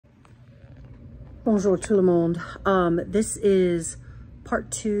Bonjour tout le monde. This is part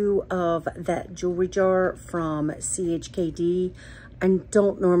 2 of that jewelry jar from CHKD. I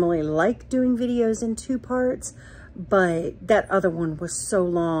don't normally like doing videos in 2 parts, but that other one was so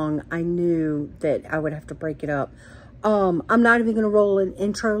long, I knew that I would have to break it up. I'm not even going to roll an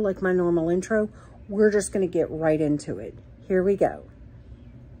intro like my normal intro. We're just going to get right into it. Here we go.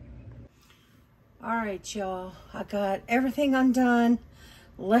 All right, y'all. I got everything undone.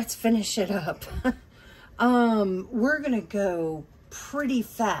 Let's finish it up. We're going to go pretty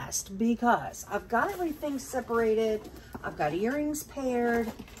fast because I've got everything separated. I've got earrings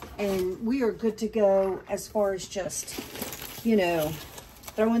paired and we are good to go as far as just, you know,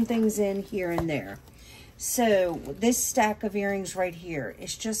 throwing things in here and there. So this stack of earrings right here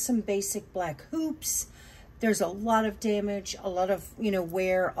is just some basic black hoops. There's a lot of damage, a lot of, you know,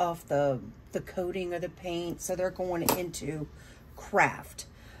 wear off the coating or the paint. So they're going into craft.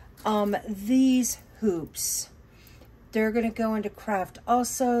 These hoops, they're going to go into craft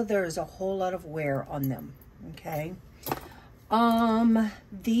also. There's a whole lot of wear on them. Okay.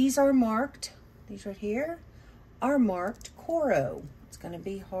 These are marked. These right here are marked Coro. It's going to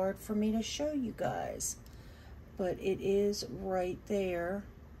be hard for me to show you guys, but it is right there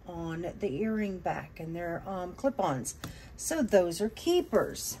on the earring back, and they're clip-ons. So those are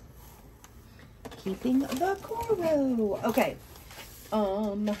keepers. Keeping the Coro. Okay.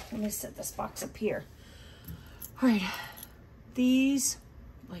 Let me set this box up here. All right. These,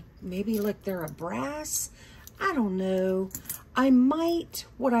 like, maybe like they're a brass. I don't know.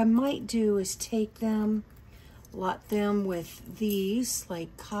 What I might do is take them, lot them with these,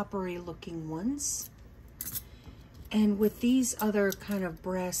 like, coppery looking ones. And with these other kind of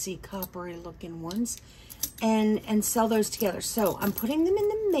brassy, coppery looking ones. And sell those together. So I'm putting them in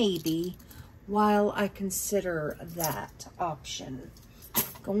the maybe while I consider that option.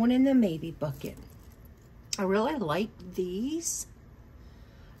 Going in the maybe bucket. I really like these.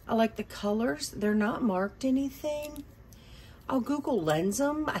 I like the colors. They're not marked anything. I'll Google Lens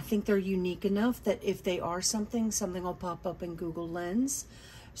them. I think they're unique enough that if they are something will pop up in Google Lens.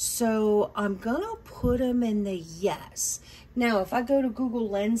 So I'm gonna put them in the yes. Now, if I go to Google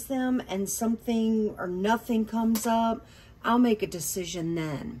Lens them and something or nothing comes up, I'll make a decision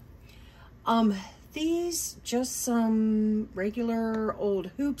then. These, just some regular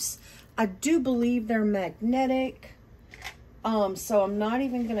old hoops. I do believe they're magnetic. So I'm not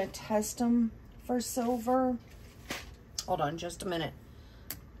even going to test them for silver. Hold on just a minute.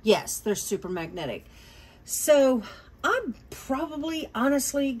 Yes, they're super magnetic. So I'm probably,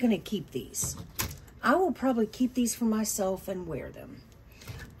 honestly, going to keep these. I will probably keep these for myself and wear them.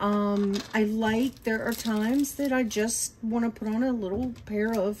 There are times that I just want to put on a little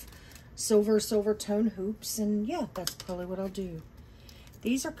pair of silver tone hoops, and yeah, that's probably what I'll do.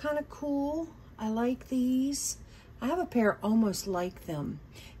 These are kind of cool. I like these. I have a pair almost like them.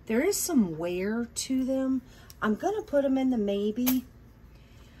 There is some wear to them. I'm gonna put them in the maybe.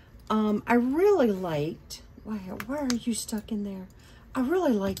 I really liked, why are you stuck in there? I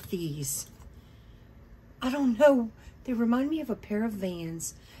really like these. I don't know, they remind me of a pair of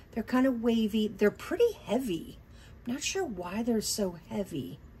Vans. They're kind of wavy. They're pretty heavy. I'm not sure why they're so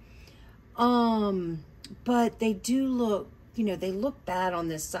heavy. But they do look, you know, they look bad on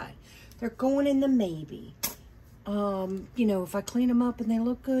this side. They're going in the maybe. You know, if I clean them up and they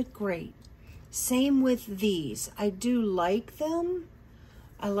look good, great. Same with these. I do like them.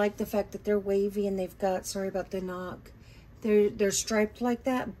 I like the fact that they're wavy and they've got, sorry about the knock. They're striped like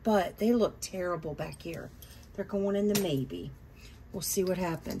that, but they look terrible back here. They're going in the maybe. We'll see what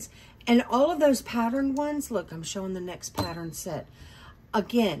happens. And all of those patterned ones, look, I'm showing the next pattern set.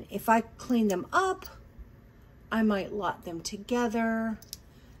 Again, if I clean them up, I might lot them together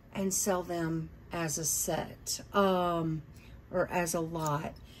and sell them as a set, or as a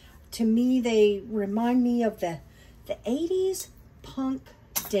lot. To me, they remind me of the 80s punk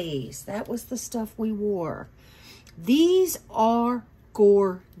days. That was the stuff we wore. These are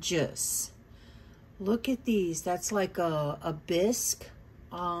gorgeous. Look at these. That's like a bisque,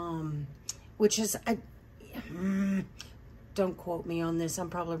 which is, don't quote me on this, I'm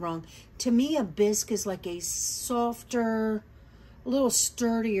probably wrong. To me, a bisque is like a softer, a little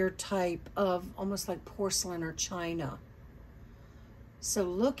sturdier type of almost like porcelain or china. So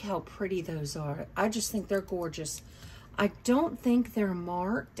look how pretty those are. I just think they're gorgeous. I don't think they're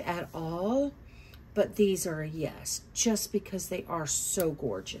marked at all, but these are a yes, just because they are so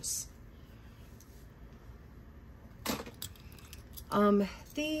gorgeous.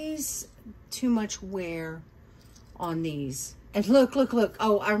 These, too much wear on these. And look.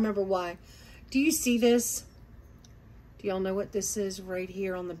 Oh, I remember why. Do you see this? Do y'all know what this is right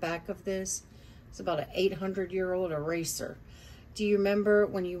here on the back of this? It's about an 800-year-old eraser. Do you remember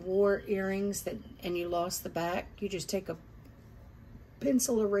when you wore earrings and you lost the back? You just take a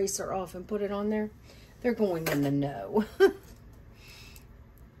pencil eraser off and put it on there. They're going in the no.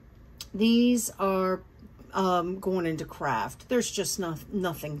 These are going into craft. There's just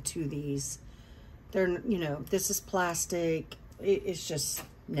nothing to these. They're, you know, this is plastic. It's just,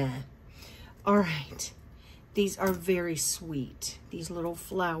 nah. All right. These are very sweet. These little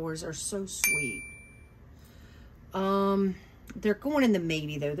flowers are so sweet. They're going in the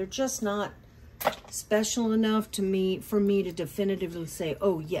maybe, though. They're just not special enough for me to definitively say,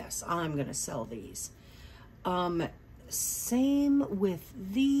 oh, yes, I'm going to sell these. Same with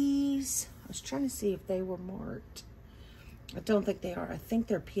these. I was trying to see if they were marked. I don't think they are. I think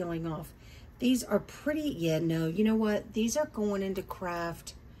they're peeling off. These are pretty. Yeah, no, you know what? These are going into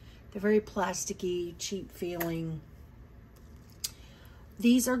craft. They're very plasticky, cheap feeling.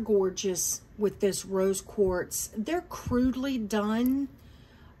 These are gorgeous with this rose quartz. They're crudely done,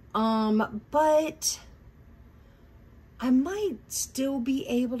 but I might still be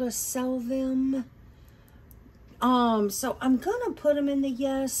able to sell them. So I'm gonna put them in the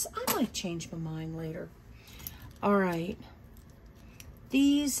yes. I might change my mind later. All right.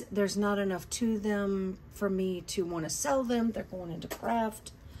 These, there's not enough to them for me to want to sell them. They're going into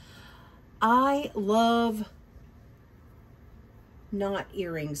craft. I love knot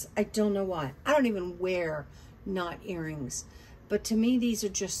earrings. I don't know why. I don't even wear knot earrings. But to me, these are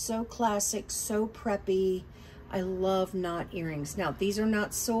just so classic, so preppy. I love knot earrings. Now, these are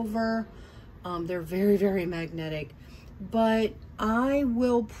not silver. They're very, very magnetic. But I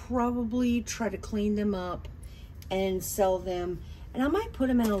will probably try to clean them up and sell them. And I might put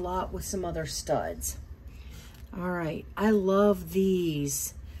them in a lot with some other studs. All right. I love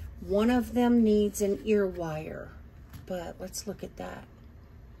these. One of them needs an ear wire. But let's look at that.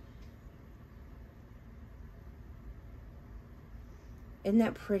 Isn't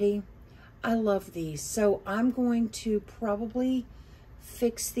that pretty? I love these. So I'm going to probably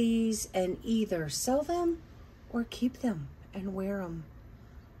fix these and either sell them or keep them and wear them.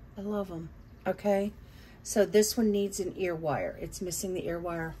 I love them. Okay. So this one needs an ear wire. It's missing the ear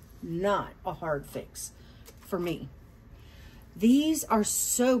wire. Not a hard fix for me. These are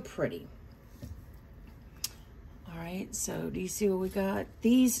so pretty. All right, so do you see what we got?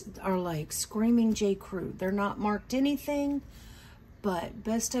 These are like Screaming J. Crew. They're not marked anything, but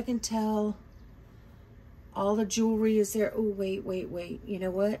best I can tell, all the jewelry is there. Oh, wait. You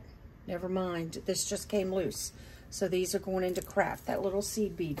know what? Never mind. This just came loose. So these are going into craft. That little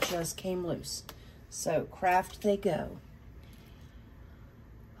seed bead just came loose. So craft they go.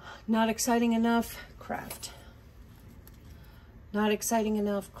 Not exciting enough, craft. Not exciting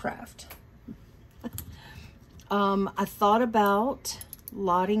enough, craft. I thought about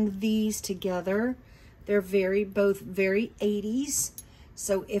lotting these together. They're both very 80s.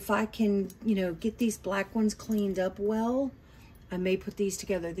 So if I can, you know, get these black ones cleaned up well, I may put these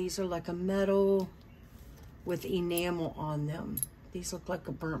together. These are like a metal with enamel on them. These look like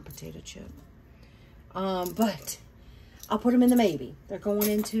a burnt potato chip. But I'll put them in the maybe. They're going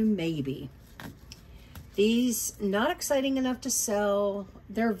into maybe. These, not exciting enough to sell.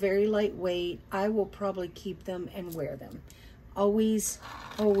 They're very lightweight. I will probably keep them and wear them. Always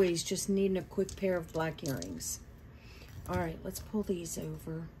just needing a quick pair of black earrings. All right, let's pull these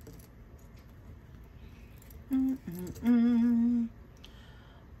over.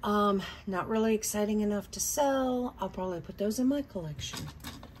 Not really exciting enough to sell. I'll probably put those in my collection.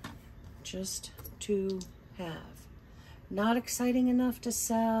 Just to have. Not exciting enough to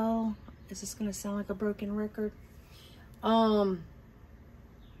sell. Is this going to sound like a broken record? Hold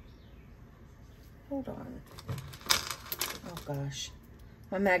on. Oh gosh.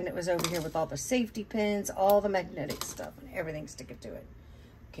 My magnet was over here with all the safety pins, all the magnetic stuff, and everything sticking to it.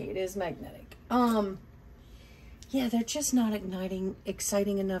 Okay, it is magnetic. Yeah, they're just not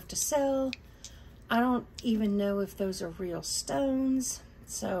exciting enough to sell. I don't even know if those are real stones.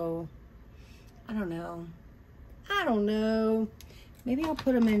 So, I don't know. Maybe I'll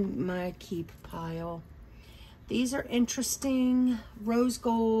put them in my keep pile. These are interesting. Rose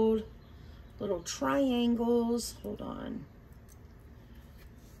gold, little triangles. Hold on.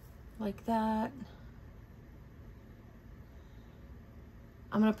 Like that.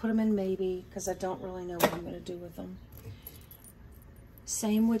 I'm going to put them in maybe because I don't really know what I'm going to do with them.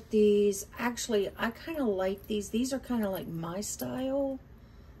 Same with these. Actually, I kind of like these. These are kind of like my style.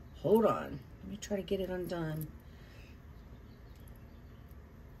 Hold on. Let me try to get it undone.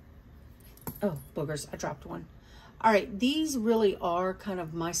 Oh, boogers. I dropped one. All right. These really are kind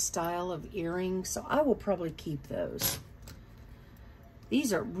of my style of earrings, so I will probably keep those.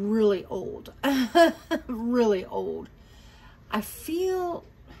 These are really old. Really old. I feel,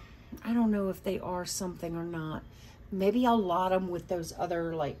 I don't know if they are something or not. Maybe I'll lot them with those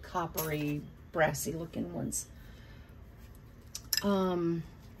other like coppery, brassy looking ones.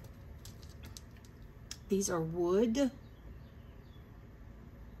 These are wood.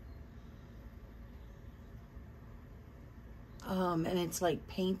 And it's like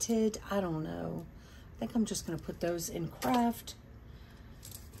painted. I don't know. I think I'm just going to put those in craft.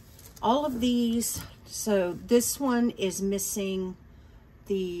 All of these, so this one is missing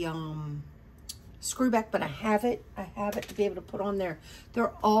the screw back, but I have it to be able to put on there.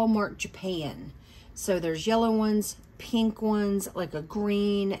 They're all marked Japan. So there's yellow ones, pink ones, like a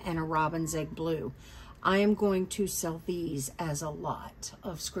green, and a robin's egg blue. I am going to sell these as a lot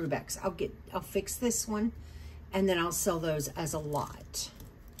of screwbacks. I'll fix this one, and then I'll sell those as a lot.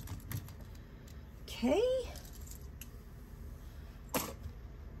 Okay.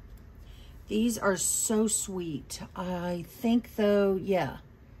 These are so sweet. I think though, yeah,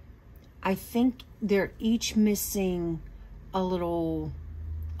 I think they're each missing a little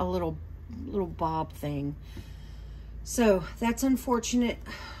bob thing. So that's unfortunate.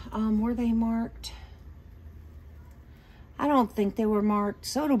 Were they marked? I don't think they were marked,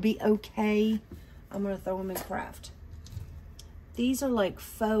 so it'll be okay. I'm gonna throw them in craft. These are like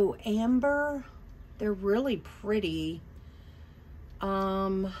faux amber. They're really pretty.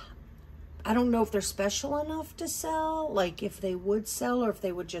 I don't know if they're special enough to sell, like if they would sell or if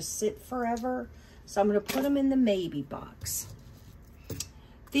they would just sit forever. So I'm going to put them in the maybe box.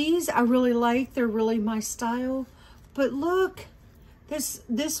 These I really like. They're really my style. But look,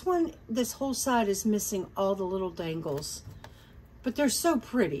 this one, this whole side is missing all the little dangles. But they're so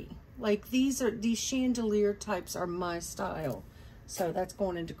pretty. Like these chandelier types are my style. So that's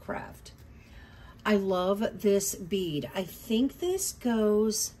going into craft. I love this bead. I think this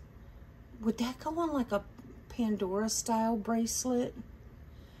goes... Would that go on like a Pandora style bracelet?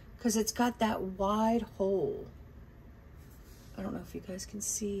 Because it's got that wide hole. I don't know if you guys can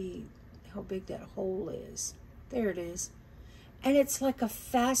see how big that hole is. There it is. And it's like a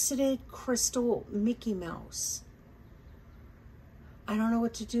faceted crystal Mickey Mouse. I don't know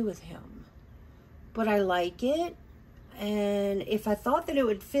what to do with him. But I like it. And if I thought that it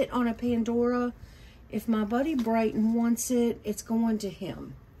would fit on a Pandora, if my buddy Brighton wants it, it's going to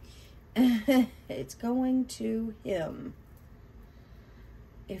him. It's going to him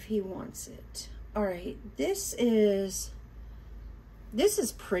if he wants it. All right, this is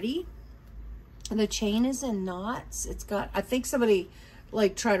pretty. The chain is in knots. It's got, I think somebody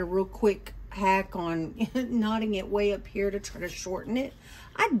like tried a real quick hack on knotting it way up here to try to shorten it.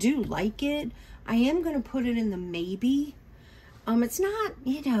 I do like it. I am going to put it in the maybe. It's not,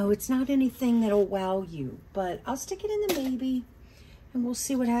 you know, it's not anything that'll wow you, but I'll stick it in the maybe. And we'll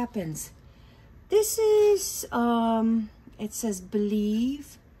see what happens. This is, it says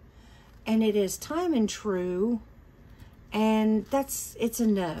believe, and it is time and true, and it's a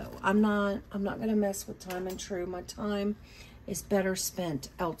no. I'm not going to mess with time and true. My time is better spent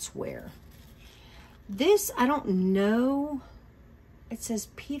elsewhere. This, I don't know. It says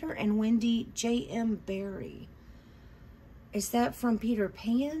Peter and Wendy J.M. Barry. Is that from Peter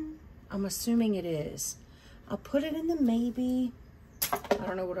Pan? I'm assuming it is. I'll put it in the maybe. I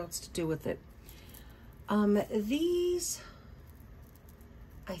don't know what else to do with it. These,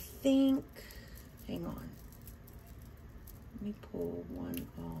 I think, hang on. Let me pull one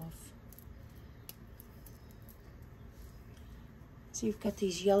off. So you've got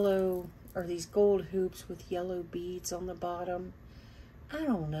these yellow, or these gold hoops with yellow beads on the bottom. I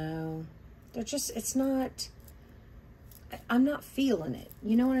don't know. They're just, it's not, I'm not feeling it.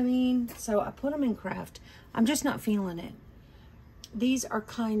 You know what I mean? So I put them in craft. I'm just not feeling it. These are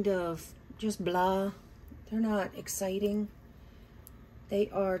kind of just blah. They're not exciting. They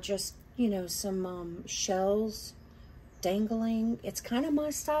are just, you know, some shells dangling. It's kind of my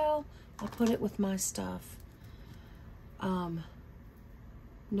style. I'll put it with my stuff.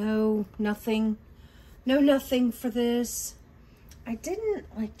 No, nothing. No, nothing for this. I didn't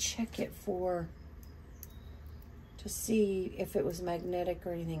like check it to see if it was magnetic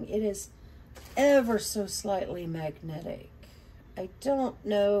or anything. It is ever so slightly magnetic. I don't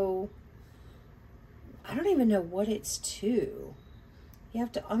know. I don't even know what it's to. You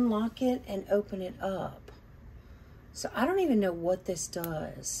have to unlock it and open it up. So I don't even know what this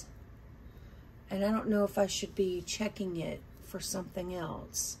does. And I don't know if I should be checking it for something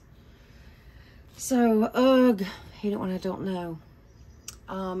else. So, ugh, hate it when I don't know.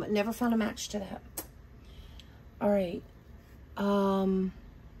 Never found a match to that. All right.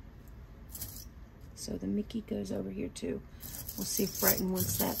 So the Mickey goes over here too. We'll see if Brighton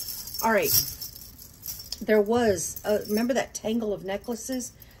wants that. All right. There was, remember that tangle of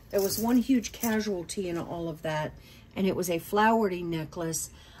necklaces? There was one huge casualty in all of that, and it was a flowery necklace.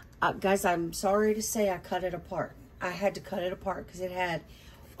 Guys, I'm sorry to say I cut it apart. I had to cut it apart because it had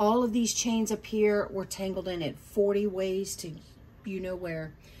all of these chains up here were tangled in it 40 ways to you know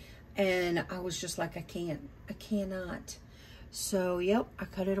where. And I was just like, I cannot. So, yep, I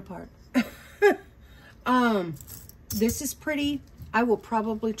cut it apart. This is pretty. I will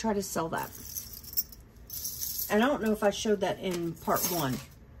probably try to sell that. And I don't know if I showed that in part 1.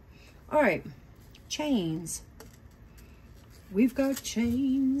 All right, chains. We've got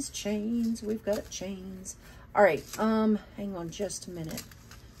chains, we've got chains. All right, hang on just a minute.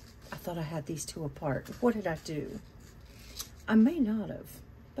 I thought I had these two apart. What did I do? I may not have,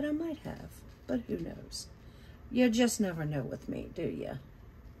 but I might have. But who knows? You just never know with me, do you?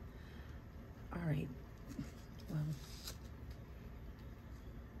 All right, well.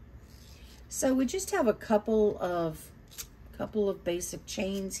 So we just have a couple of basic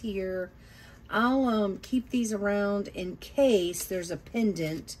chains here. I'll keep these around in case there's a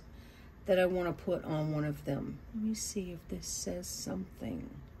pendant that I want to put on one of them. Let me see if this says something.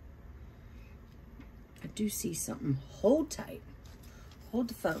 I do see something. Hold tight. Hold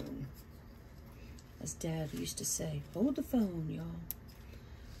the phone. As Dad used to say, hold the phone, y'all.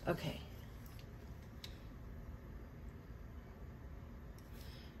 Okay.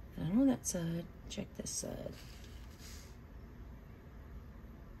 Not on that side. Check this side.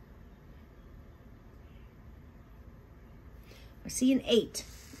 I see an 8.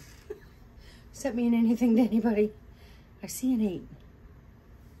 Does that mean anything to anybody? I see an 8.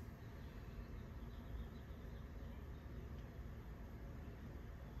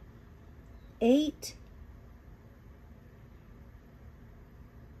 $8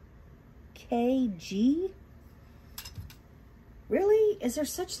 kg? Really? Is there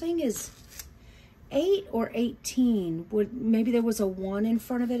such thing as 8 or 18? Maybe there was a 1 in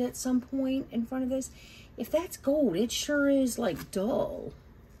front of it at some point in front of this. If that's gold, it sure is like dull.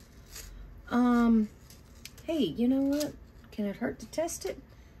 Hey, you know what? Can it hurt to test it?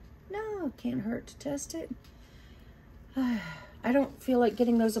 No, it can't hurt to test it. I don't feel like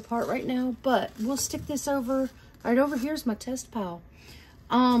getting those apart right now, but we'll stick this over. Right over here's my test pile.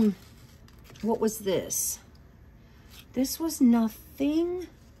 What was this? This was nothing,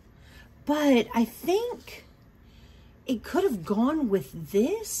 but I think it could have gone with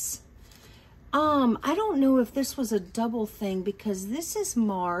this. I don't know if this was a double thing because this is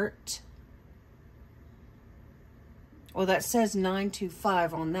marked. Well, that says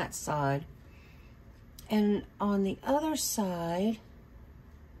 925 on that side. And on the other side,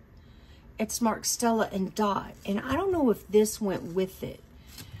 it's marked Stella and Dot. And I don't know if this went with it.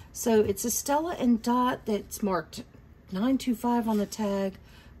 So it's a Stella and Dot that's marked 925 on the tag.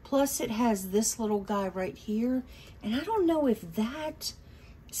 Plus it has this little guy right here. And I don't know if that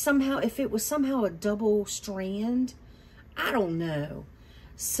somehow, if it was somehow a double strand. I don't know.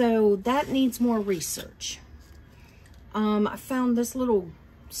 So that needs more research. I found this little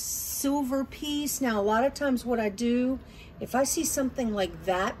silver piece. Now, a lot of times what I do, if I see something like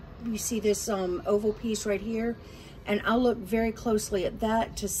that, you see this oval piece right here, and I'll look very closely at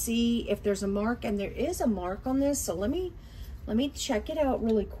that to see if there's a mark, and there is a mark on this. So let me check it out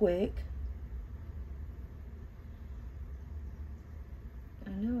really quick. I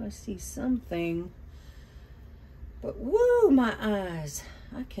know I see something, but woo, my eyes,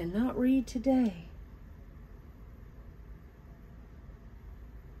 I cannot read today.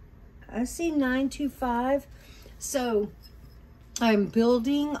 I see 925. So I'm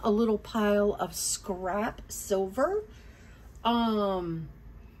building a little pile of scrap silver.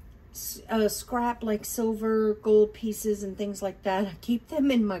 Scrap like silver, gold pieces and things like that. I keep them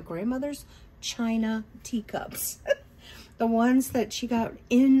in my grandmother's china teacups. The ones that she got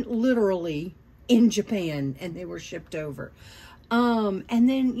literally in Japan and they were shipped over. And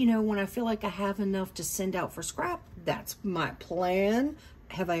then, you know, when I feel like I have enough to send out for scrap, that's my plan.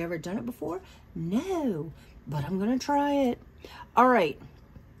 Have I ever done it before? No, but I'm going to try it. All right.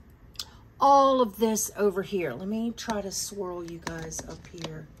 All of this over here. Let me try to swirl you guys up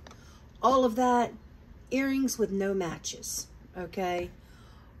here. All of that, earrings with no matches, okay?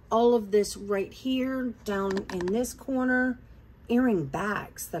 All of this right here, down in this corner, earring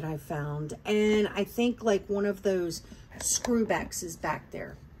backs that I found. And I think like one of those screw backs is back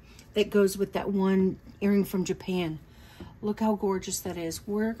there that goes with that one earring from Japan. Look how gorgeous that is.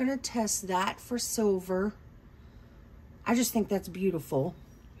 We're going to test that for silver. I just think that's beautiful.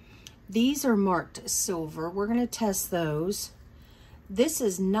 These are marked silver. We're going to test those. This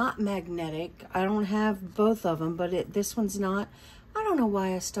is not magnetic. I don't have both of them, but this one's not. I don't know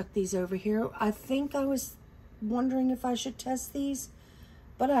why I stuck these over here. I think I was wondering if I should test these,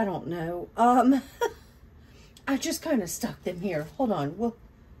 but I don't know. I just kind of stuck them here. Hold on.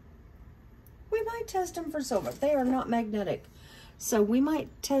 We might test them for silver. They are not magnetic. So we might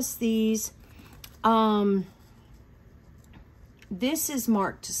test these. This is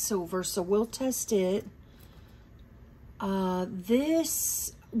marked silver, so we'll test it.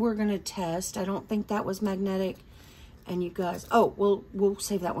 This we're going to test. I don't think that was magnetic. And you guys, oh, we'll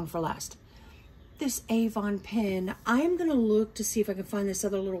save that one for last. This Avon pen, I am going to look to see if I can find this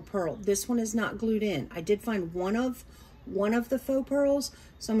other little pearl. This one is not glued in. I did find one of the faux pearls,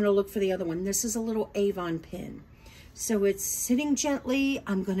 so I'm going to look for the other one. This is a little Avon pen. So it's sitting gently.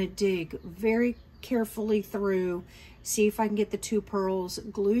 I'm going to dig very carefully through, see if I can get the two pearls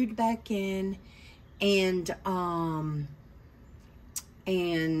glued back in, and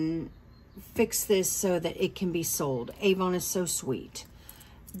fix this so that it can be sold. Avon is so sweet.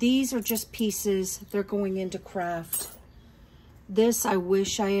 These are just pieces. They're going into craft. This, I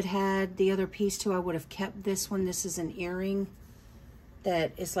wish I had had the other piece too. I would have kept this one. This is an earring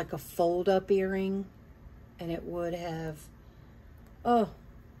that is like a fold-up earring, and it would have, oh,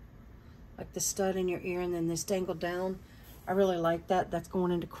 like the stud in your ear and then this dangled down. I really like that. That's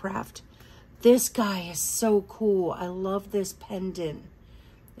going into craft. This guy is so cool. I love this pendant,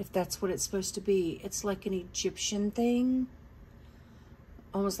 if that's what it's supposed to be. It's like an Egyptian thing,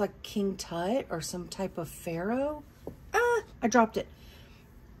 almost like King Tut or some type of pharaoh. Ah, I dropped it.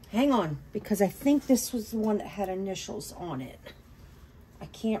 Hang on, because I think this was the one that had initials on it. I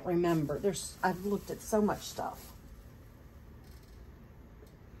can't remember. I've looked at so much stuff.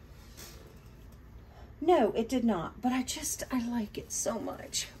 No, it did not, but I like it so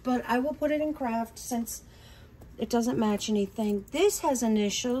much. But I will put it in craft since it doesn't match anything. This has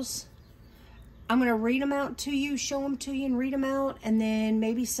initials. I'm going to read them out to you, show them to you and read them out, and then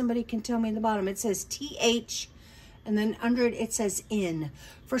maybe somebody can tell me in the bottom. It says TH, and then under it, it says N.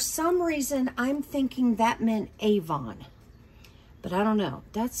 For some reason, I'm thinking that meant Avon, but I don't know.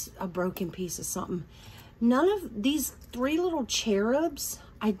 That's a broken piece of something. None of these three little cherubs,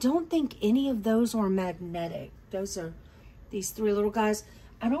 I don't think any of those are magnetic. Those are these three little guys.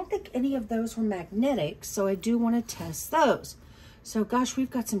 I don't think any of those were magnetic, so I do want to test those. So, gosh,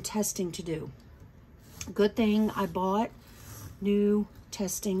 we've got some testing to do. Good thing I bought new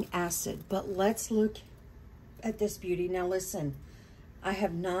testing acid. But let's look at this beauty. Now, listen, I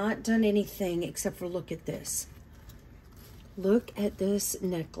have not done anything except for look at this. Look at this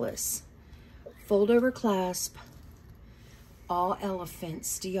necklace. Fold over clasp. All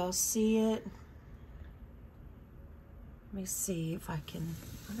elephants. Do y'all see it? Let me see if I can.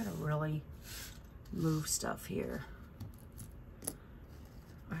 I gotta really move stuff here.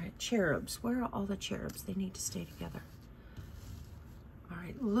 All right, cherubs. Where are all the cherubs? They need to stay together. All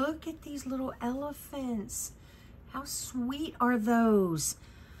right, look at these little elephants. How sweet are those?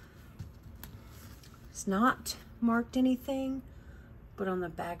 It's not marked anything, but on the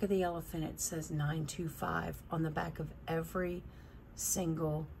back of the elephant, it says 925 on the back of every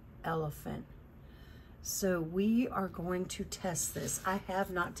single elephant. So we are going to test this. I have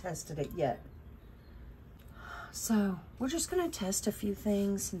not tested it yet. So we're just going to test a few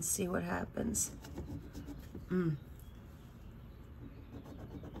things and see what happens. Do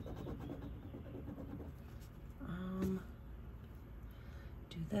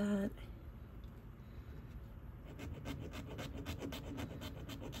that.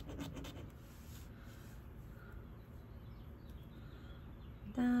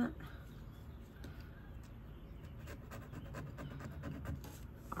 That.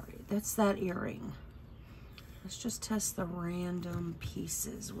 All right, that's that earring. Let's just test the random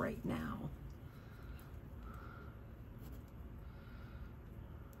pieces right now.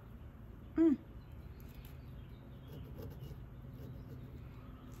 I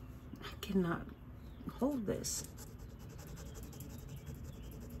cannot hold this.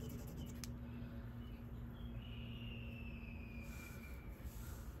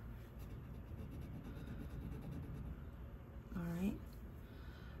 All right,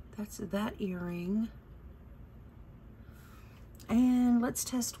 that's that earring. And let's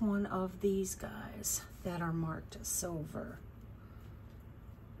test one of these guys that are marked silver.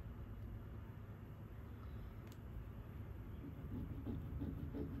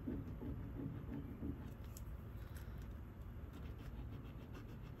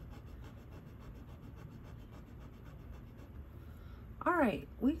 All right,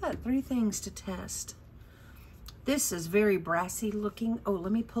 we got 3 things to test. This is very brassy looking. Oh,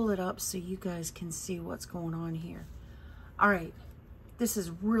 let me pull it up so you guys can see what's going on here. All right, This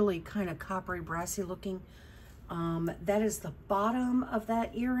is really kind of coppery, brassy looking. That is the bottom of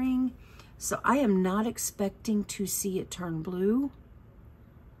that earring. So I am not expecting to see it turn blue.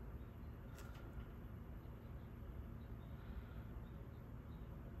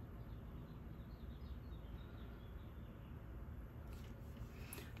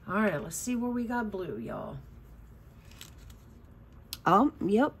 All right, let's see where we got blue, y'all. Oh,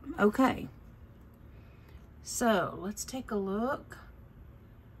 yep, okay. So let's take a look.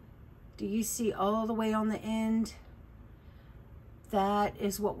 Do you see all the way on the end? That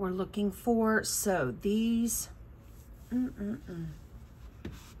is what we're looking for. So these,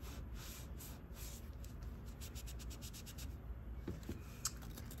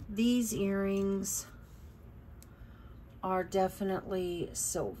 these earrings are definitely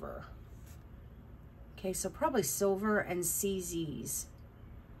silver. Okay, so probably silver and CZs.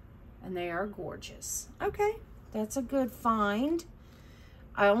 And they are gorgeous. Okay, that's a good find.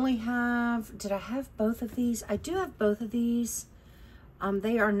 I only have, did I have both of these? I do have both of these.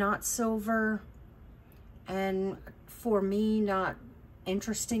 They are not silver, and for me, not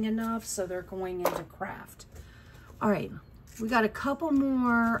interesting enough, so they're going into craft. All right, we got a couple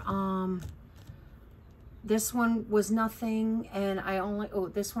more. This one was nothing, and I only,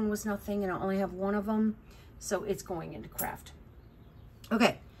 this one was nothing, and I only have one of them, so it's going into craft.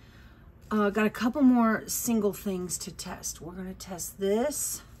 Okay, got a couple more single things to test. We're gonna test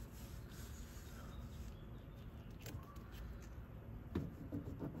this.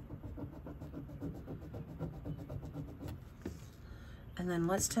 And then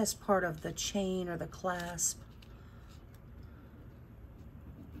let's test part of the chain or the clasp.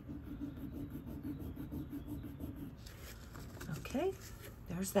 Okay,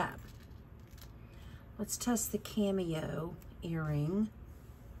 there's that. Let's test the cameo earring.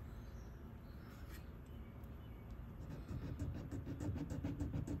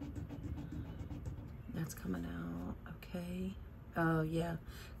 That's coming out, okay. Oh yeah,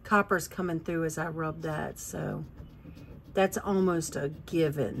 copper's coming through as I rub that, so that's almost a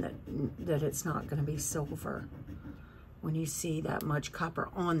given that it's not gonna be silver when you see that much copper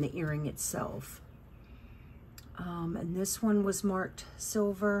on the earring itself. And this one was marked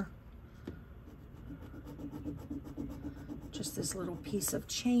silver. Just this little piece of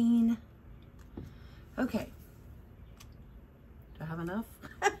chain. Okay. Do I have enough?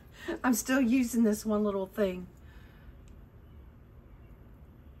 I'm still using this one little thing.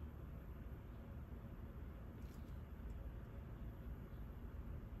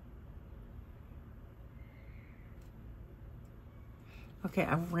 Okay,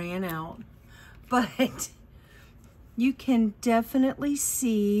 I ran out, but you can definitely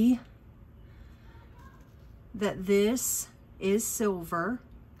see that this is silver.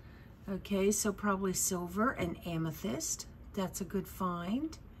 Okay, so probably silver and amethyst. That's a good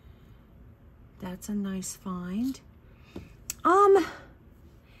find. That's a nice find.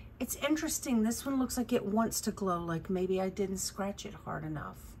 It's interesting. This one looks like it wants to glow, like maybe I didn't scratch it hard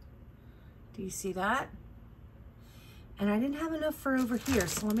enough. Do you see that? And I didn't have enough for over here,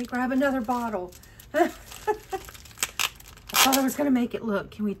 so let me grab another bottle. I thought I was gonna make it look.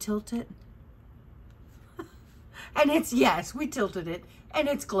 Can we tilt it? And it's, yes, we tilted it, and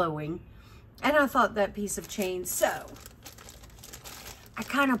it's glowing. And I thought that piece of chain, so I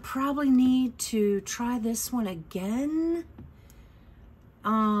kind of probably need to try this one again.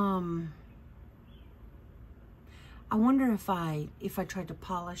 I wonder if I tried to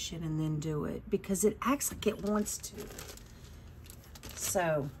polish it and then do it, because it acts like it wants to.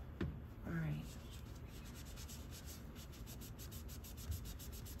 So, all right.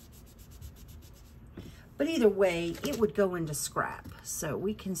 But either way, it would go into scrap. So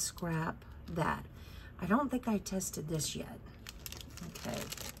we can scrap that. I don't think I tested this yet. Okay.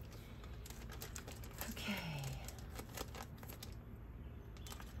 Okay.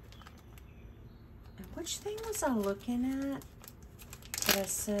 And which thing was I looking at? That I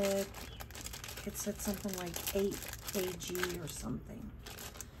said, it said something like 8 kg or something.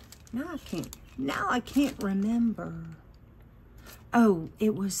 Now I can't remember. Oh,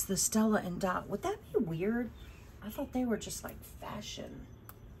 it was the Stella and Dot. Would that be weird? I thought they were just like fashion.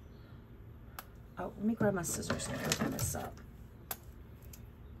 Oh, let me grab my scissors and open this up.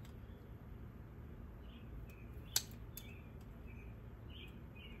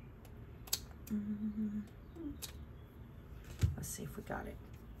 Let's see if we got it.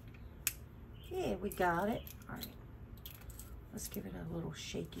 Yeah, we got it. All right. Let's give it a little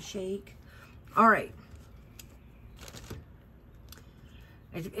shaky shake. All right.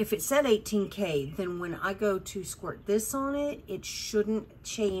 If it said 18K, then when I go to squirt this on it, it shouldn't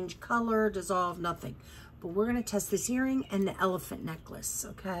change color, dissolve, nothing. But we're gonna test this earring and the elephant necklace,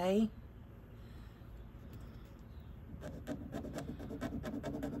 okay?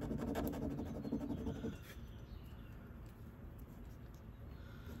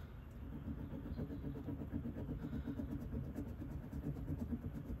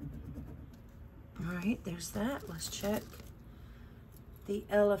 All right, there's that. Let's check the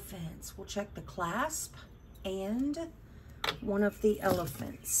elephants. We'll check the clasp and one of the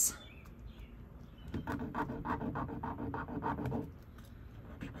elephants.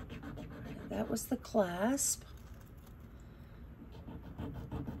 That was the clasp.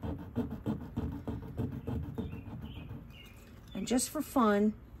 And just for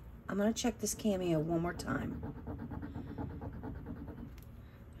fun, I'm going to check this cameo one more time.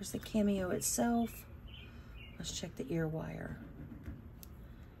 There's the cameo itself. Let's check the ear wire.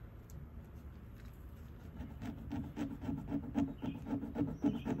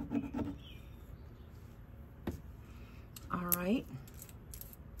 All right.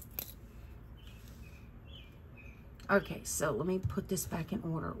 Okay, so let me put this back in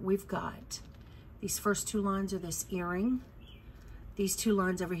order. We've got these first two lines are this earring. These two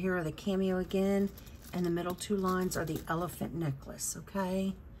lines over here are the cameo again, and the middle two lines are the elephant necklace,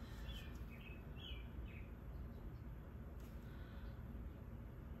 okay?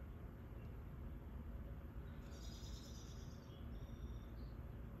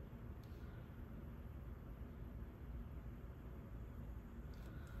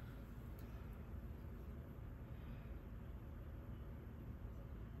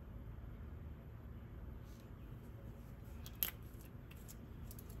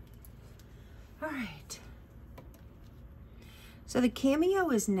 All right, so the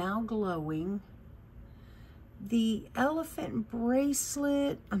cameo is now glowing. The elephant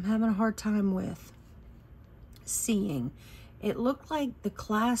bracelet, I'm having a hard time with seeing. It looked like the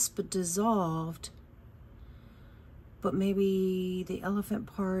clasp dissolved, but maybe the elephant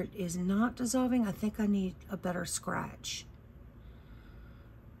part is not dissolving. I think I need a better scratch.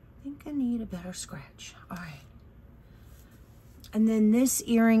 All right. And then this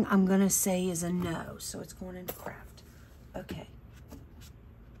earring, I'm gonna say is a no, so it's going into craft. Okay.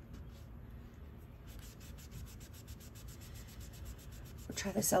 We'll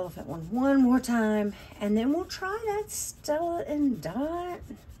try this elephant one more time, and then we'll try that Stella and Dot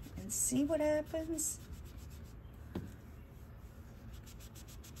and see what happens.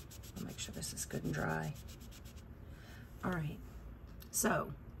 I'll make sure this is good and dry. All right,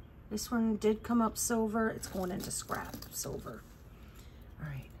 so this one did come up silver. It's going into scrap silver. All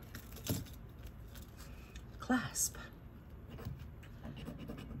right, clasp. All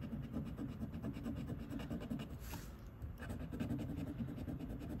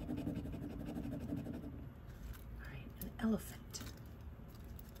right, an elephant.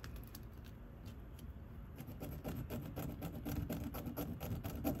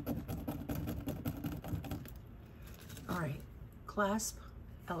 All right, clasp,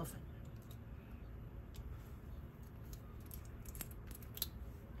 elephant.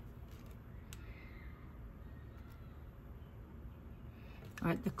 All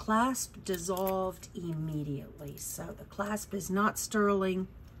right, the clasp dissolved immediately. So the clasp is not sterling.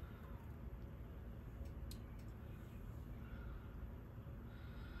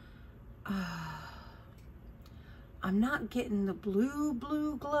 I'm not getting the blue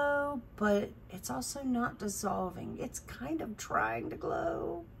glow, but it's also not dissolving. It's kind of trying to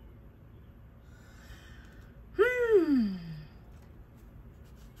glow.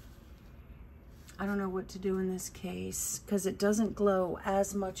 I don't know what to do in this case because it doesn't glow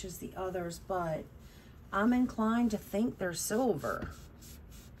as much as the others, but I'm inclined to think they're silver.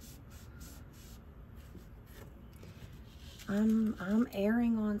 I'm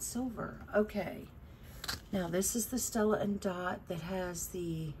erring on silver. Okay. Now this is the Stella and Dot that has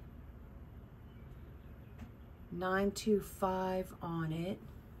the 925 on it.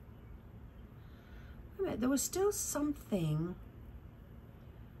 Wait a minute, there was still something.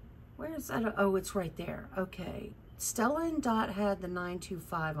 Where is that? Oh, it's right there. Okay. Stella and Dot had the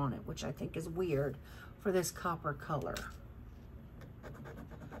 925 on it, which I think is weird for this copper color.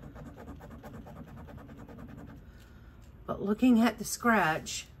 But looking at the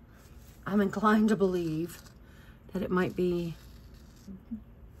scratch, I'm inclined to believe that it might be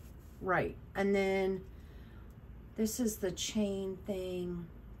right. And then this is the chain thing,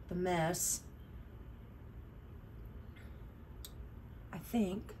 the mess. I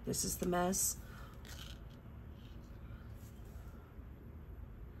think this is the mess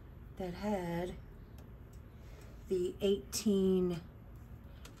that had the 18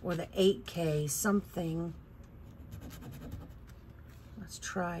 or the 8K something. Let's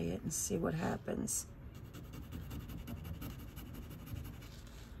try it and see what happens.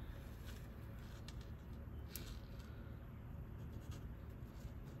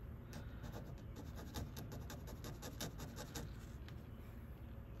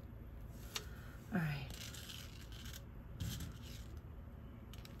 All right.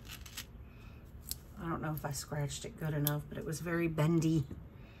 I don't know if I scratched it good enough, but it was very bendy.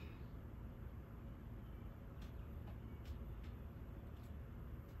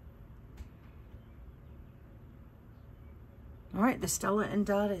 All right, the Stella and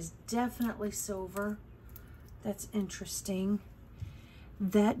Dot is definitely silver. That's interesting.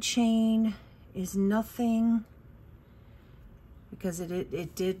 That chain is nothing because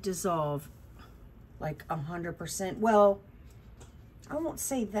it did dissolve like 100%. Well, I won't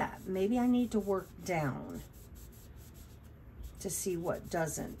say that. Maybe I need to work down to see what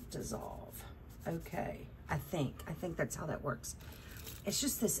doesn't dissolve. Okay, I think that's how that works. It's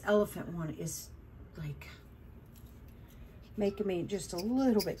just this elephant one is like making me just a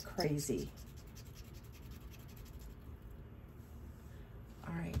little bit crazy.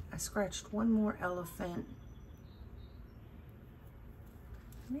 All right, I scratched one more elephant.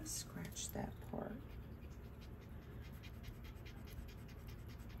 Let me scratch that part.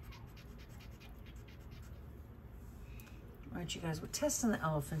 All right, you guys, we're testing the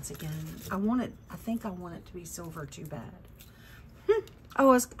elephants again. I think I want it to be silver too bad.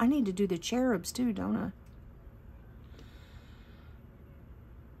 Oh, I need to do the cherubs too, don't I?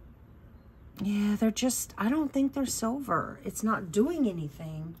 Yeah, they're just, I don't think they're silver. It's not doing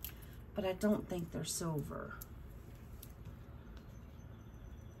anything, but I don't think they're silver.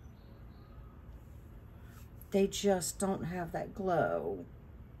 They just don't have that glow.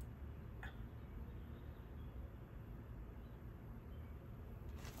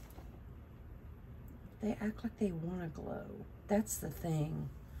 They act like they want to glow. That's the thing.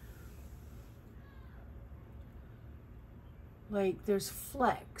 Like there's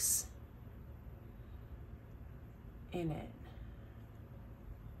flecks in it.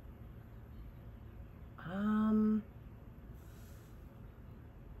 I'm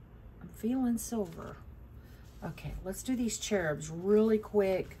feeling silver. Okay, let's do these cherubs really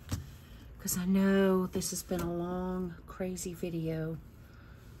quick because I know this has been a long, crazy video.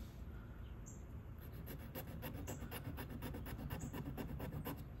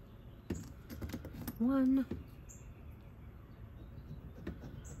 One.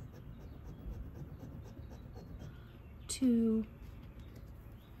 Two.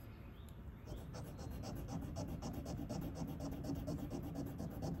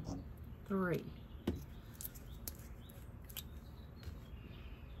 Three.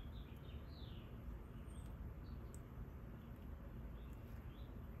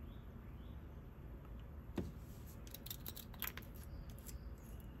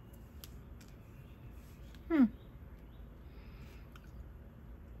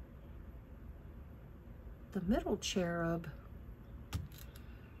 The middle cherub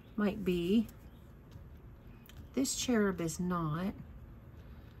might be. This cherub is not.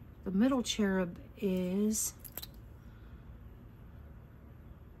 The middle cherub is.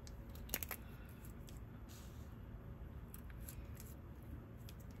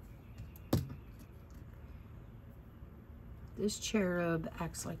 This cherub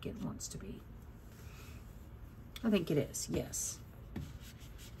acts like it wants to be. I think it is, yes.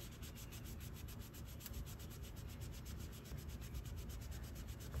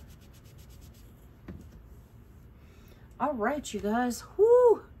 All right, you guys.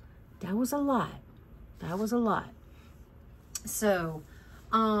 Whoo! That was a lot. That was a lot. So,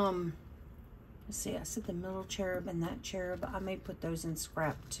 let's see. I said the middle cherub and that cherub. I may put those in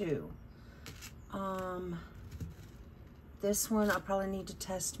scrap too. This one I probably need to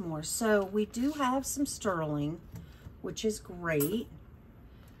test more. So we do have some sterling, which is great.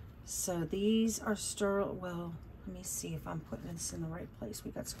 So these are sterling. Well, let me see if I'm putting this in the right place. We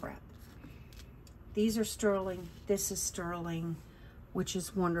got scrap. These are sterling. This is sterling, which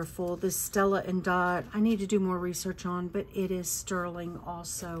is wonderful. This Stella and Dot, I need to do more research on, but it is sterling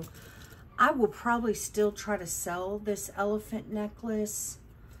also. I will probably still try to sell this elephant necklace.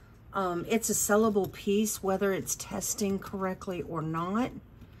 It's a sellable piece, whether it's testing correctly or not.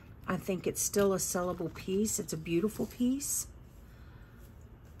 I think it's still a sellable piece. It's a beautiful piece.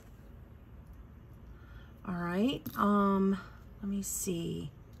 All right. Let me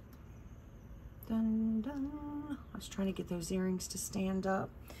see. Dun, dun. I was trying to get those earrings to stand up.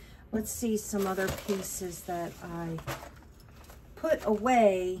 Let's see some other pieces that I put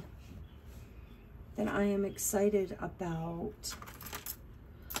away that I am excited about.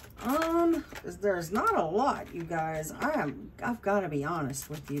 There's not a lot, you guys. I've got to be honest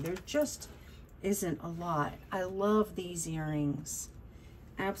with you. There just isn't a lot. I love these earrings.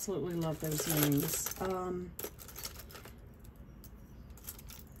 Absolutely love those earrings.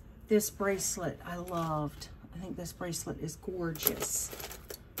 This bracelet I loved. I think this bracelet is gorgeous.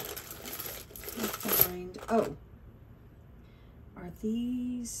 find, oh, are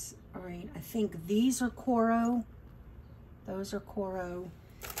these, all right, I think these are Coro. Those are Coro.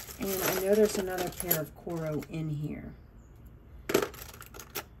 And I know there's another pair of Coro in here.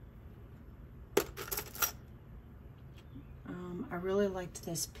 I really liked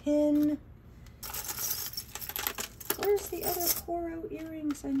this pin. Where's the other Coro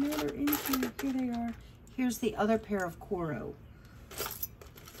earrings? I know they're in here. Here they are. Here's the other pair of Coro.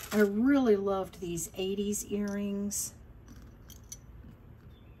 I really loved these 80s earrings.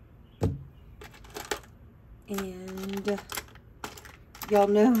 And y'all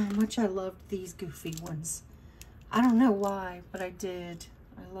know how much I loved these goofy ones. I don't know why, but I did.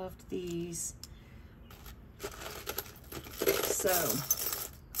 I loved these. So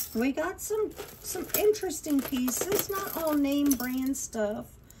we got some interesting pieces, not all name brand stuff.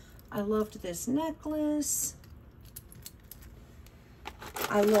 I loved this necklace.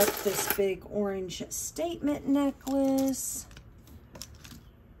 I loved this big orange statement necklace.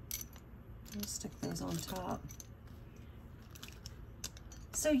 I'll stick those on top.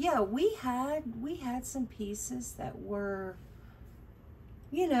 So yeah, we had some pieces that were,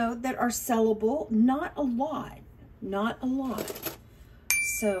 you know, that are sellable. Not a lot. Not a lot.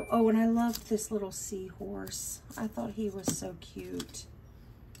 So, oh, and I loved this little seahorse. I thought he was so cute.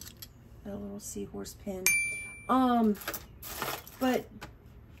 That little seahorse pin. But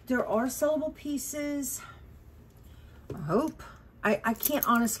there are sellable pieces. I hope. I can't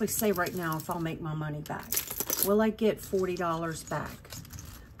honestly say right now if I'll make my money back. Will I get $40 back?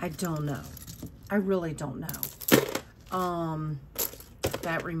 I don't know. I really don't know.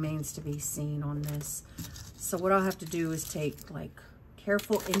 That remains to be seen on this. So what I'll have to do is take like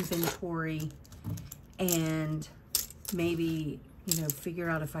careful inventory and maybe, you know, figure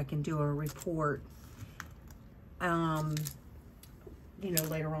out if I can do a report, you know,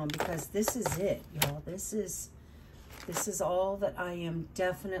 later on, because this is it, y'all. This is all that I am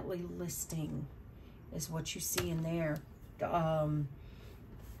definitely listing, is what you see in there. The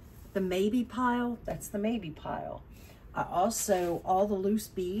maybe pile, that's the maybe pile. I also, all the loose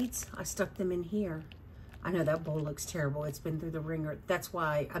beads, I stuck them in here. I know that bowl looks terrible. It's been through the ringer. That's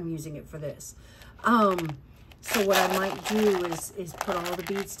why I'm using it for this. So what I might do is put all the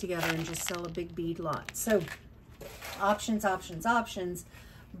beads together and just sell a big bead lot. So options, options, options.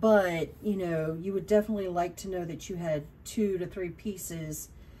 But, you know, you would definitely like to know that you had 2 to 3 pieces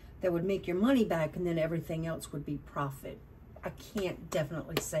that would make your money back, and then everything else would be profit. I can't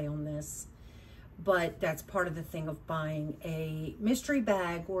definitely say on this, but that's part of the thing of buying a mystery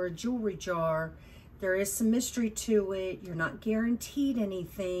bag or a jewelry jar. There is some mystery to it. You're not guaranteed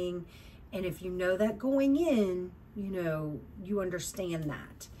anything. And if you know that going in, you know, you understand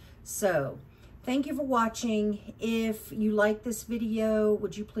that. So thank you for watching. If you like this video,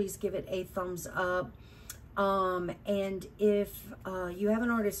 would you please give it a thumbs up? And if you haven't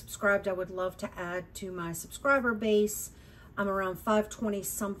already subscribed, I would love to add to my subscriber base. I'm around 520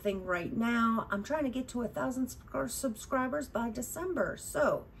 something right now. I'm trying to get to 1,000 subscribers by December.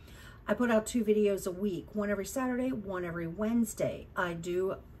 So I put out 2 videos a week, one every Saturday, one every Wednesday. I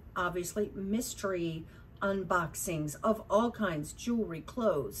do, obviously, mystery unboxings of all kinds, jewelry,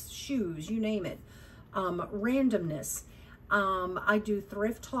 clothes, shoes, you name it, randomness. I do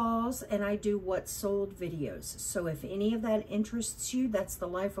thrift hauls, and I do what sold videos. So if any of that interests you, that's the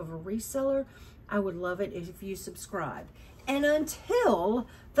life of a reseller, I would love it if you subscribe. And until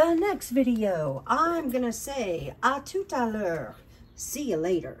the next video, I'm going to say à tout à l'heure. See you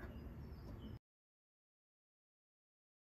later.